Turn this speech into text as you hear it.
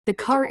The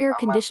car air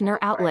conditioner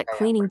outlet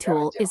cleaning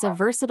tool is a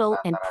versatile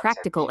and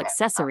practical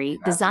accessory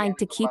designed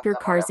to keep your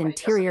car's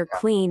interior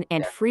clean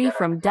and free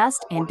from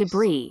dust and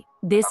debris.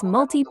 This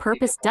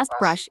multi-purpose dust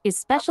brush is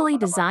specially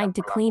designed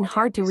to clean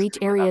hard-to-reach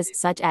areas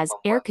such as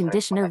air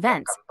conditioner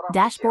vents,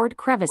 dashboard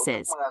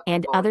crevices,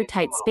 and other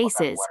tight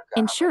spaces,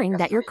 ensuring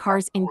that your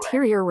car's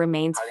interior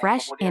remains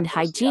fresh and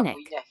hygienic.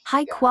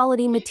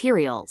 High-quality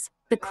materials.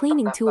 The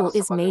cleaning tool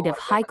is made of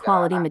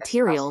high-quality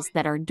materials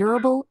that are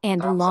durable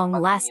and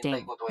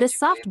long-lasting. The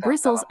soft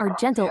bristles are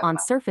gentle on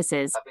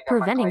surfaces,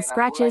 preventing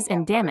scratches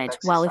and damage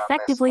while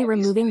effectively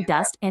removing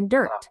dust and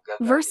dirt.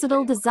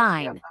 Versatile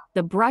design.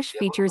 The brush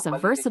features a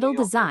versatile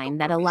design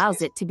that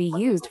allows it to be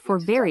used for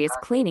various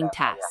cleaning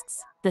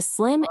tasks. The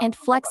slim and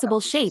flexible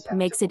shape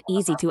makes it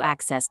easy to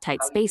access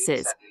tight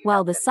spaces,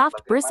 while the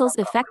soft bristles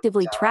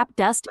effectively trap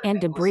dust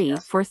and debris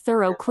for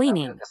thorough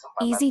cleaning.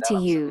 Easy to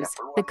use.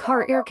 The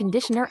car air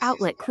conditioner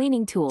outlet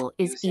cleaning tool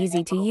is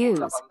easy to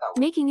use,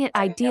 making it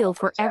ideal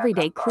for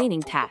everyday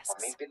cleaning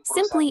tasks.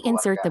 Simply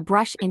insert the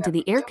brush into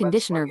the air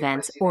conditioner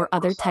vents or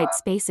other tight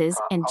spaces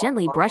and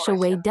gently brush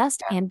away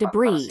dust and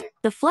debris.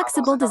 The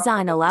flexible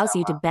design allows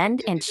you to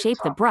bend and shape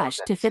the brush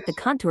to fit the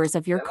contours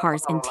of your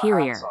car's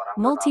interior.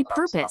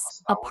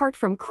 Multi-purpose. Apart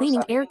from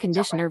cleaning air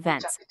conditioner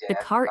vents, the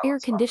car air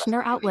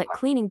conditioner outlet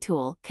cleaning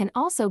tool can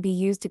also be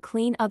used to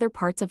clean other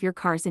parts of your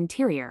car's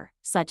interior,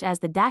 such as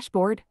the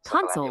dashboard,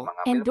 console,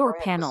 and door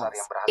panels.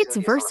 Its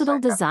versatile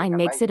design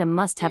makes it a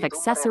must-have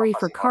accessory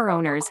for car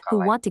owners who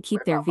want to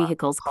keep their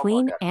vehicles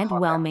clean and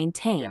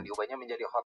well-maintained.